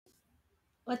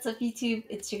What's up, YouTube?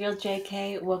 It's your girl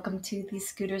JK. Welcome to the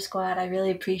Scooter Squad. I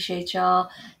really appreciate y'all.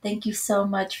 Thank you so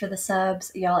much for the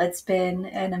subs. Y'all, it's been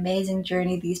an amazing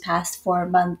journey these past 4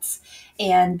 months.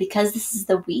 And because this is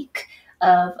the week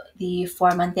of the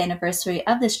 4 month anniversary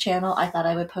of this channel, I thought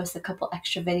I would post a couple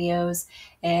extra videos.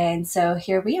 And so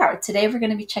here we are. Today we're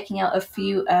going to be checking out a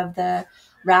few of the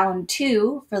round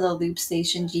 2 for the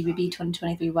Loopstation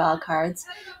GBB23 Wildcards.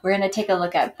 We're going to take a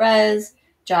look at Brez,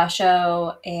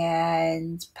 Josho,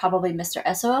 and probably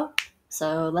Mr.Esuoh.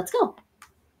 So let's go.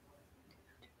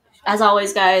 As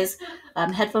always, guys,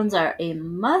 headphones are a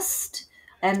must.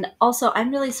 And also, I'm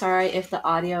really sorry if the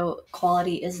audio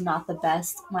quality is not the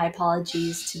best. My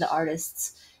apologies to the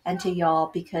artists and to y'all,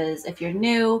 because if you're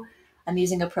new, I'm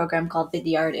using a program called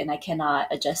Vidyard and I cannot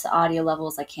adjust the audio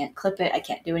levels. I can't clip it. I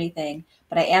can't do anything.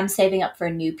 But I am saving up for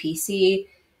a new PC.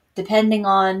 Depending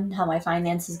on how my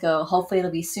finances go, hopefully it'll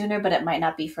be sooner, but it might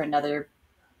not be for another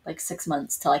like 6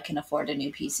 months till I can afford a new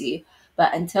PC.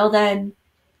 But until then,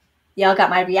 y'all got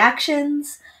my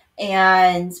reactions,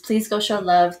 and please go show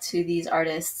love to these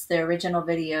artists, their original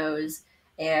videos.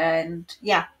 And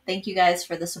yeah, thank you guys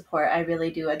for the support. I really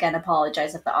do. Again,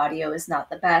 apologize if the audio is not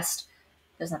the best.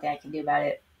 There's nothing I can do about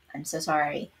it. I'm so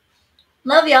sorry.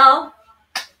 Love y'all.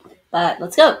 But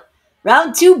let's go.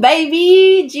 Round 2,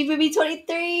 baby!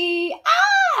 GBB23!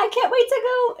 I can't wait to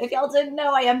go! If y'all didn't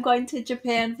know, I am going to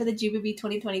Japan for the GBB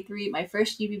 2023, my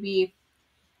first GBB.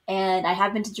 And I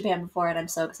have been to Japan before, and I'm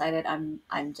so excited. I'm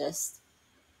just...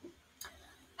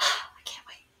 I can't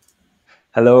wait.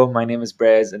 Hello, my name is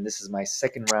Brez, and this is my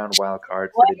second round wildcard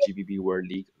for the GBB World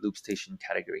League Loopstation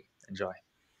category. Enjoy.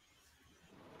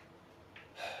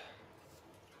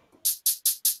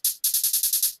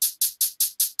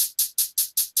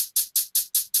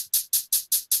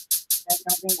 That's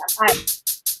not being that high.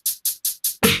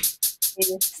 It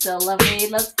is still lovely.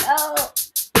 Let's go!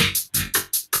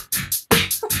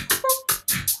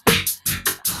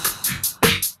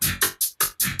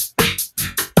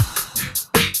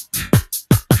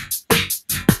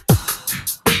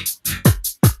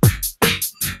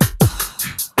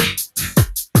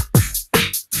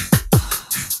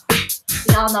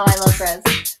 Y'all know I love Brez.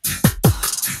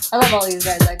 I love all these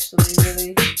guys, actually,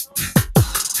 really.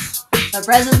 But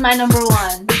Brez is my number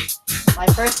one. My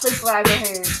first sleep I ever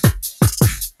heard.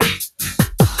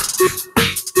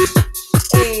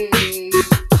 Hey.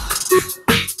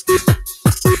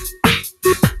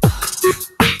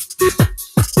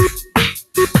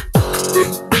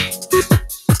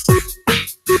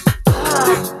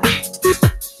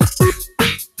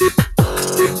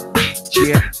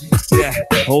 Yeah,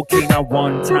 okay, now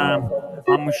one time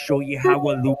I'ma show you how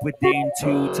I loop it in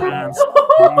 2 times.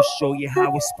 I'ma show you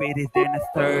how I spit it in a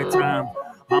 3rd time.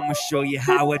 I'ma show you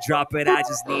how I drop it. I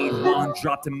just need 1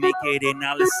 drop to make it in.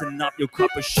 Now listen up, your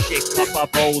cup of shit, cup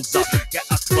of bowls up. Get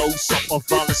a close up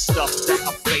of all the stuff that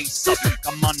I face up.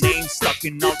 Got my name stuck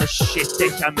in all the shit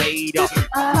that I made up.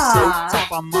 Got me soaked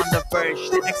up, I'm on the verge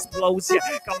to explode.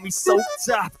 Yeah, got me soaked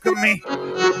up, come here.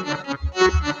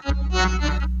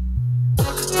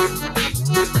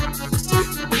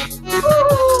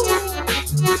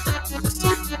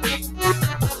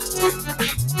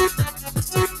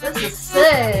 This is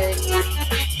sick.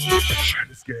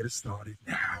 Let's get it started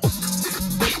now.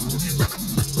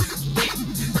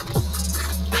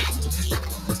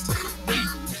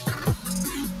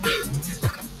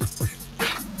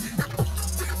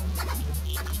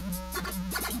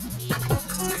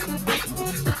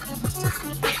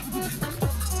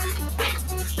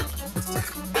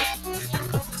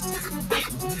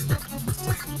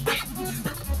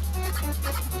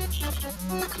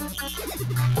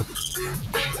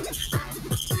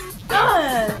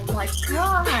 Oh my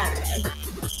god.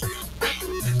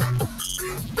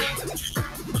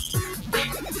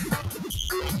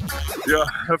 Yeah,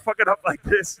 I'm fucking up like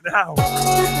this now.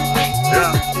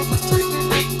 Yeah.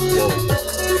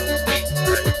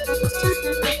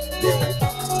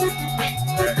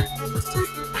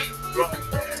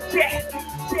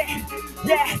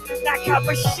 Yeah, that cup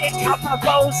of shit, cup of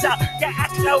bowls up. Get a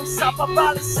close up of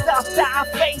all the stuff that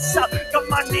I face up. Got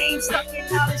my name stuck in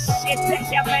all the shit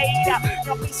that you made up.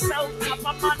 Got me soaked up,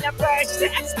 I'm on the verge to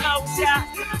explode. Yeah.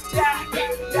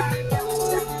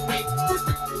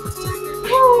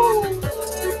 Woo!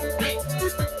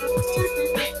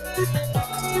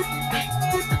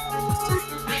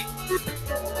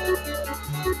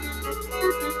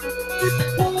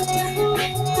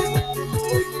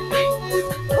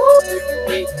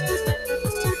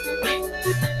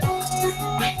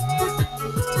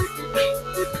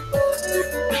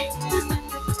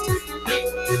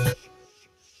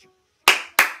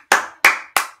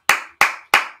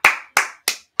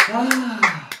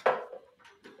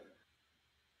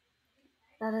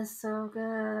 That is so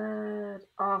good.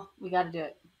 Oh, we gotta do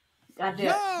it. Gotta do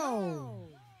it.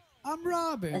 I'm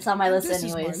Robin. It's on my and list this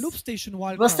anyways. is my Loopstation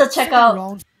Wildcard. We'll still check second out.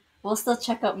 round. We'll still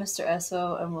check out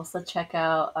Mr.Esuoh, and we'll still check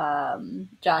out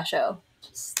Josh-O.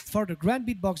 For the Grand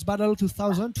Beatbox Battle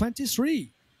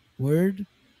 2023 World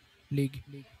League.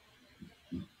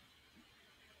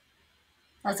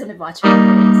 I was gonna watch it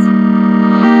anyways.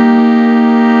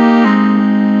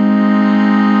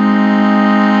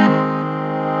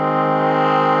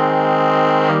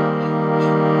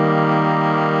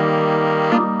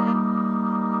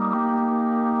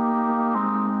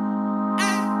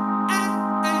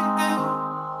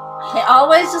 It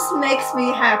always just makes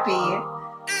me happy.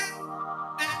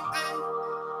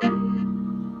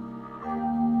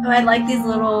 Oh, I like these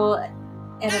little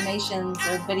animations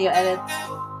or video edits.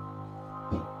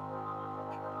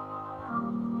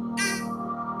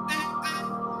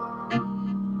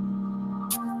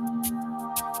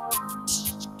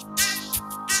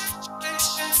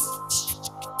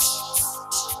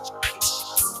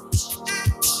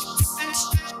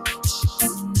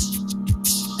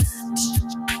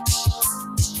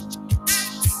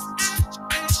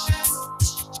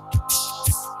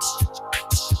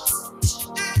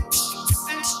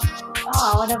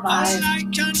 Oh, what a All vibe. I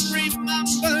can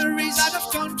remember is out of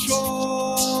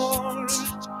control.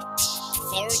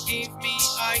 Forgive me,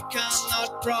 I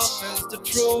cannot promise the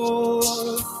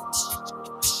truth.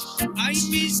 I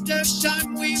miss the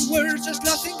time we were just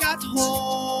laughing at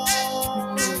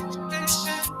home.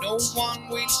 No one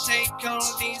will take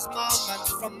all these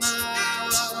moments from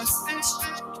us.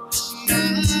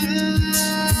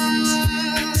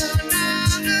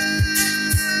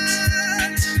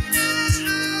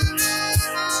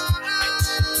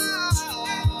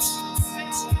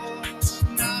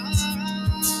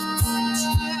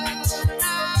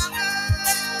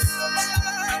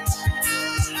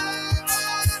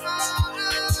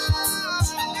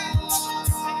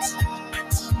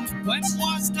 When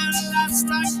was the last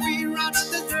time we ran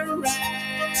under the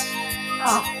rain?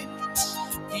 Oh.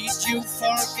 Did you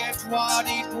forget what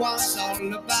it was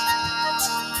all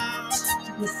about?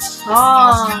 This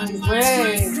song is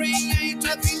weird. Create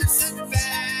happiness and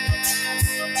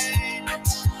pain.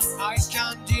 I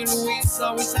can't deal with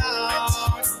or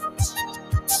without.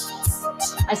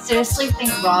 I seriously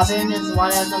think Robin is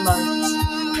one of the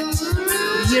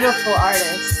most beautiful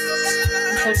artists.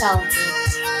 He's so talented.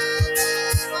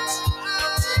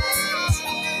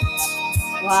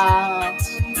 Wow.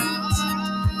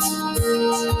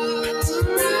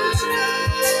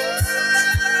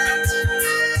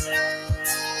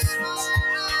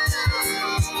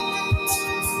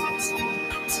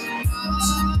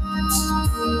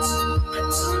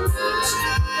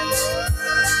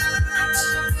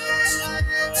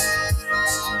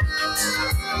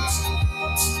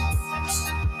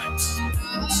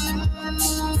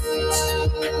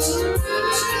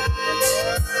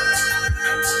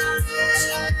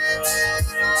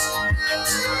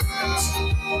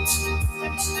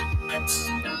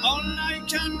 All I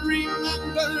can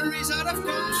remember is out of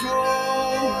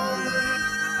control.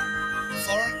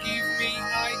 Forgive me,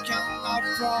 I cannot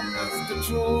promise the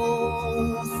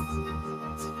truth.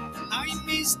 I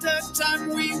miss the time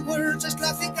we were just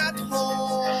laughing at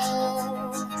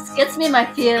home. This gets me in my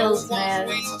feels, No one man.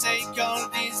 will take all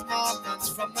these moments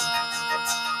from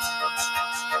us.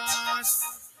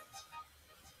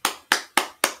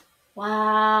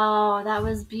 Wow, that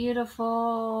was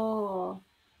beautiful.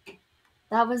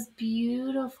 That was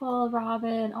beautiful,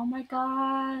 Robin. Oh my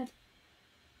god.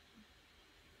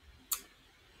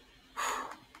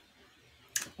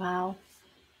 Wow.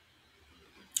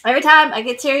 Every time I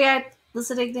get teary-eyed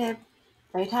listening to him.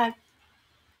 Every time.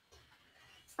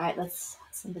 Alright, let's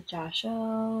listen to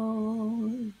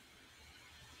Josh-O.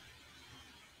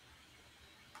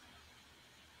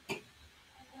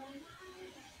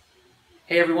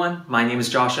 Hey everyone, my name is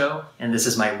Josh-O, and this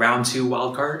is my Round 2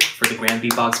 wildcard for the Grand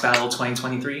Beatbox Battle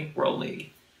 2023 World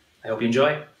League. I hope you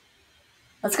enjoy.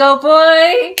 Let's go,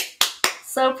 boy!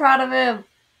 So proud of him.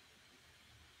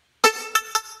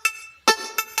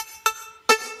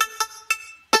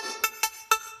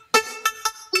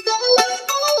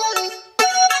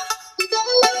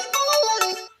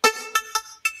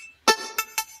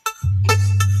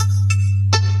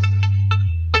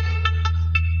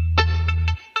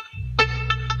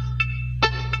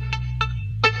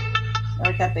 I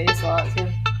like that bass a lot too.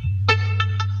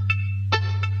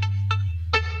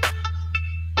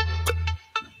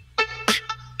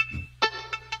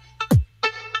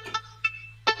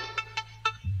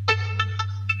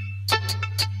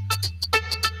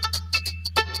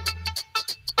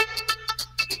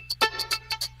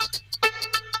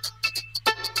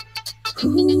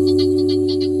 Harmonies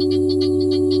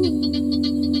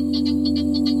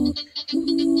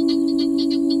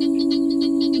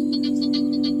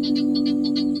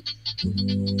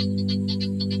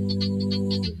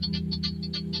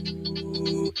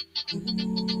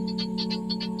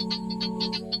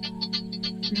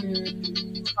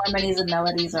and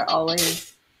melodies are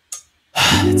always.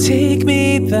 Take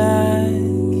me back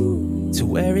to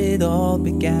where it all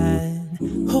began.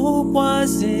 Hope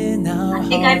was in our I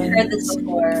think I've heard this hearts,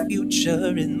 before.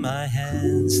 future in my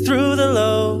hands. Through the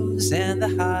lows and the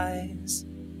highs,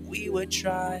 we would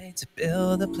try to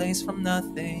build a place from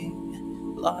nothing,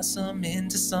 blossom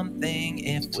into something.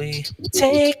 If we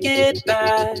take it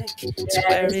back to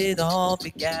where it all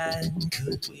began,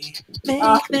 could we make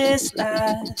this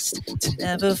last to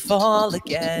never fall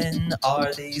again?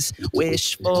 Are these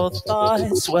wishful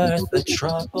thoughts worth the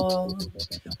trouble?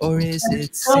 Or is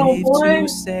it safe to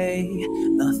say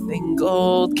nothing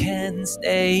gold can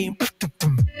stay?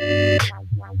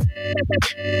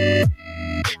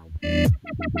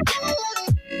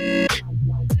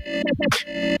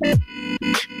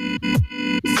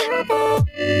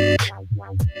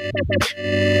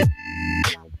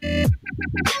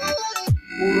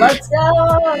 Let's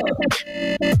go!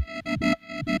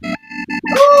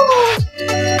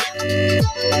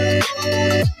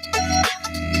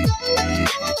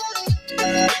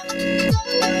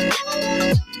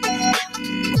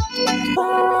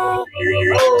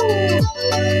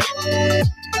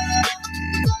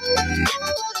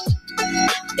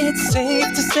 It's safe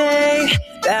to say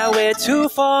that we're too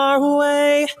far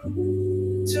away.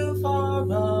 Too far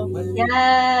away.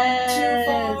 Yes!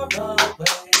 Too far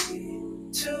away.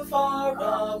 Too far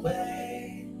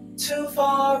away. Too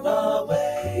far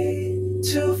away.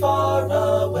 Too far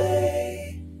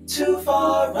away. Too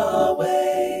far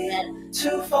away.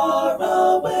 Too far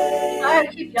away. I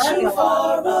keep yelling Too a lot.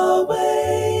 far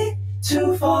away.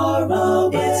 Too far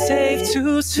away. It's safe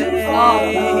to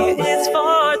say it's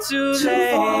far too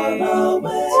late.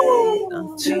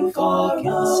 Nothing gold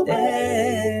can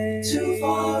stay. Too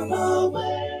far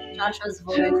away. Joshua's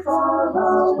voice.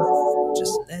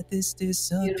 Just let this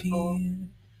disappear Beautiful.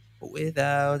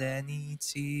 without any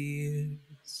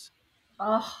tears.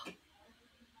 Oh,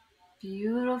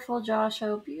 beautiful,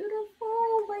 Joshua. Beautiful.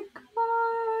 Oh my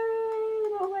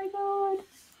god. Oh my god.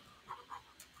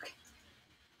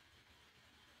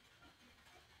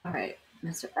 All right,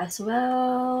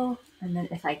 Mr.Esuoh, and then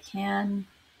if I can,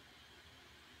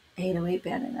 808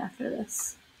 Bannon after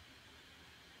this.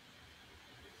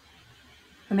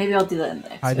 Or maybe I'll do that in the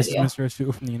next Hi, this video. is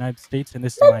Mr.Esuoh from the United States, and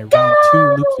this is my round 2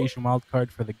 Loopstation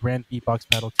Wildcard for the Grand Beatbox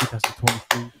Battle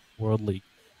 2023 World League.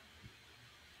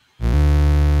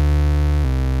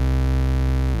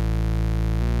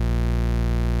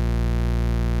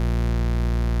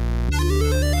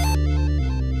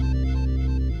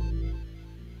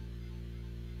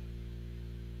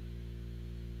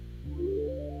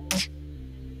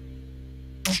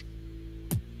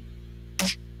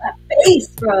 That bass,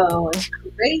 bro, it's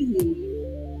crazy.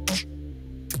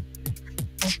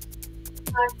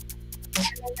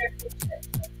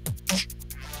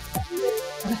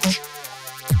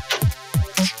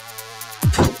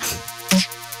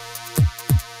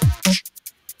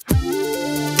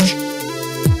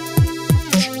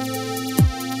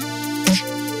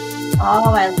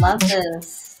 Oh, I love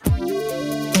this.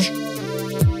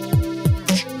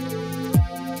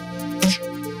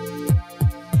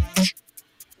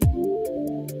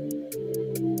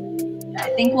 I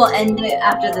think we'll end it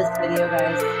after this video,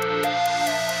 guys.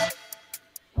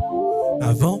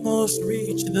 I've almost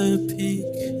reached the peak.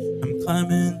 I'm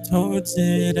climbing towards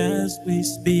it as we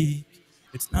speak.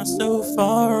 It's not so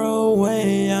far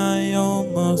away, I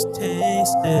almost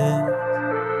taste it.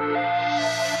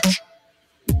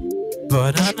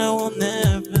 But I know I'll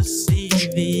never see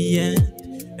the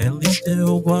end. At least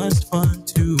it was fun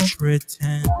to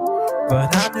pretend.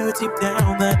 But I knew deep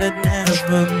down that I'd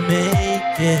never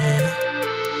make it.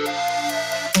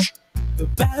 The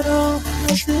battle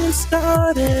hasn't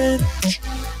started,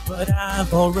 but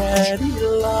I've already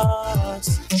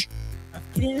lost.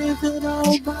 I've given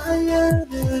all my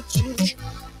energy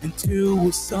into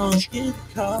a sunken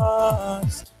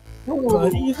cost.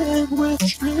 But even with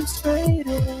dreams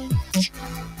fading,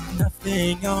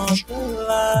 nothing on the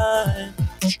line,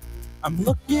 I'm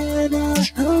looking at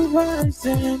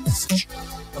horizons,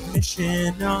 a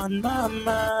mission on my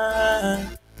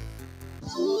mind.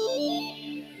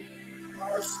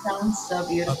 It sounds so A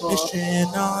beautiful. mission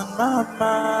on my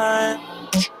mind.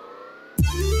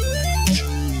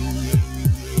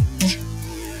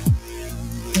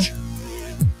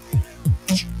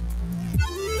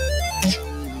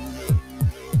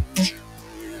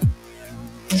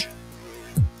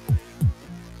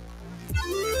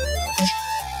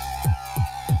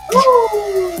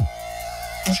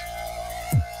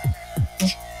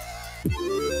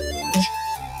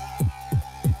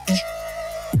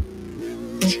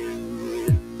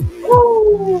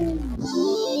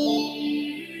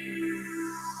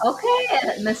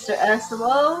 Okay, Mr.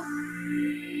 Esuoh.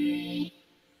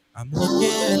 I'm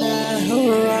looking at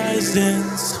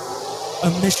horizons, a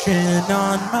mission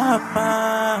on my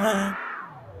mind.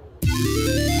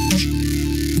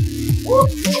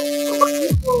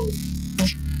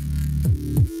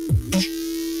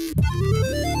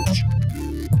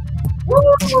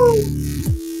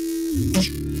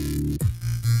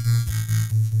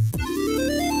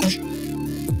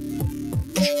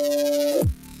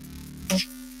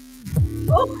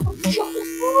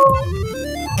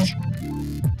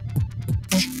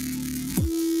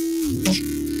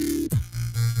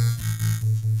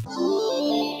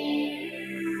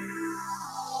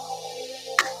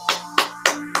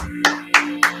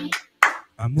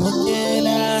 I'm looking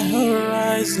at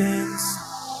horizons,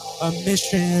 a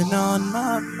mission on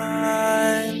my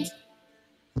mind.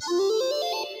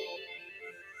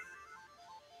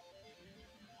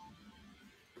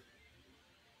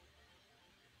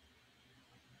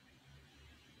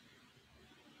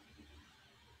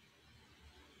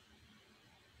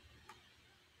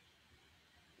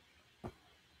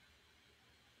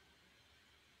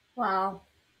 Wow.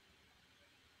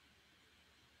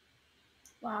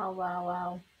 Wow, wow,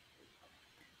 wow.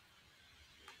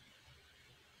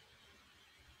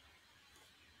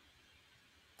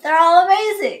 They're all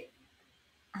amazing.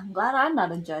 I'm glad I'm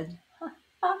not a judge.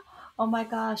 Oh my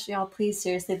gosh, y'all, please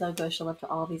seriously though go show love to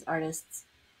all these artists.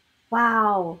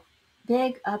 Wow.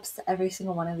 Big ups to every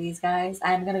single one of these guys.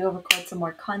 I'm gonna go record some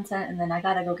more content and then I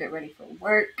gotta go get ready for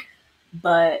work.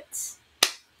 But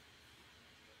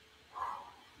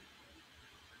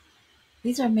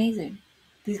these are amazing.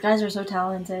 These guys are so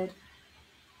talented.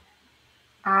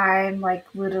 I'm like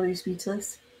literally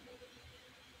speechless.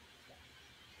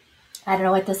 I don't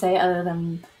know what to say other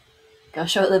than go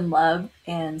show them love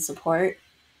and support.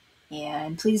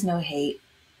 And please no hate.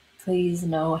 Please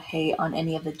no hate on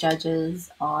any of the judges,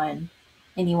 on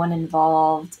anyone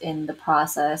involved in the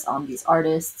process, on these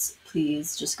artists.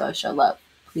 Please just go show love.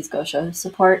 Please go show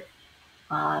support.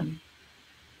 Um,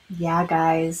 yeah,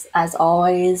 guys, as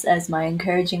always, as my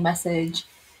encouraging message,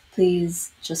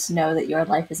 please just know that your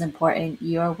life is important.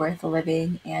 You are worth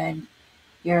living, and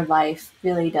your life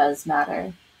really does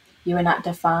matter. You are not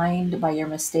defined by your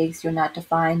mistakes. You're not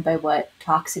defined by what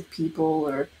toxic people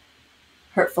or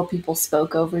hurtful people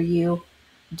spoke over you.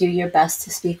 Do your best to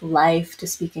speak life, to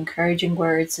speak encouraging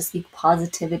words, to speak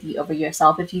positivity over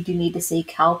yourself. If you do need to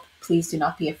seek help, please do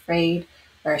not be afraid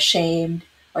or ashamed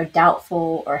or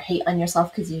doubtful or hate on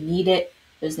yourself because you need it.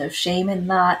 There's no shame in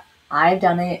that. I've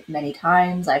done it many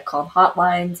times. I've called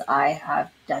hotlines. I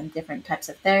have done different types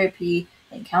of therapy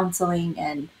and counseling,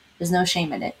 and there's no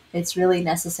shame in it. It's really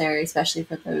necessary, especially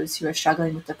for those who are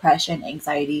struggling with depression,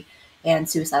 anxiety, and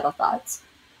suicidal thoughts.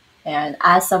 And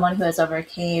as someone who has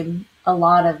overcame a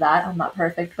lot of that, I'm not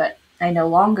perfect, but I no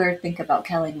longer think about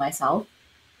killing myself.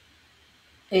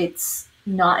 It's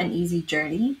not an easy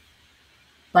journey,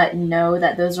 but know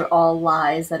that those are all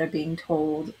lies that are being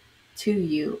told to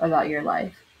you about your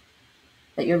life.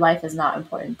 That your life is not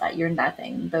important, that you're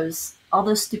nothing. Those all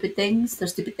those stupid things, they're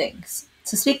stupid things.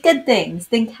 So speak good things,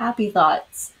 think happy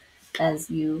thoughts, as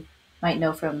you might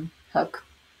know from Hook.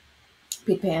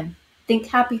 Peter Pan. Think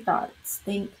happy thoughts.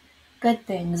 Think good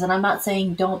things. And I'm not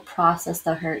saying don't process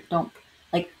the hurt. Don't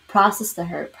process the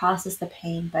hurt, process the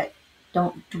pain, but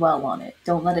don't dwell on it.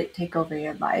 Don't let it take over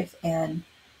your life. And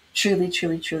truly,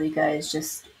 truly, truly, guys,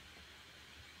 just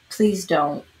please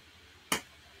don't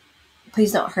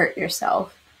hurt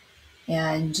yourself.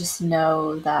 And just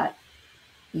know that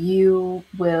you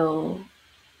will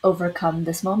overcome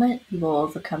this moment. You will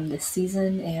overcome this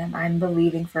season. And I'm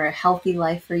believing for a healthy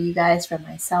life for you guys, for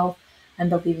myself. I'm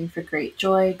believing for great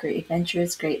joy, great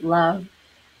adventures, great love,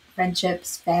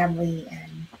 friendships, family,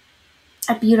 and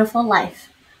a beautiful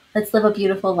life. Let's live a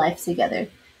beautiful life together.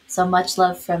 So much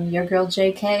love from your girl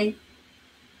JK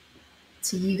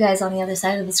to you guys on the other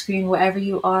side of the screen, wherever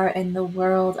you are in the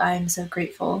world. I'm so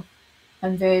grateful.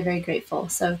 I'm very, very grateful.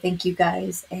 So thank you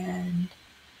guys. And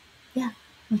yeah,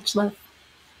 much love.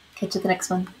 Catch you at the next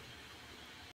one.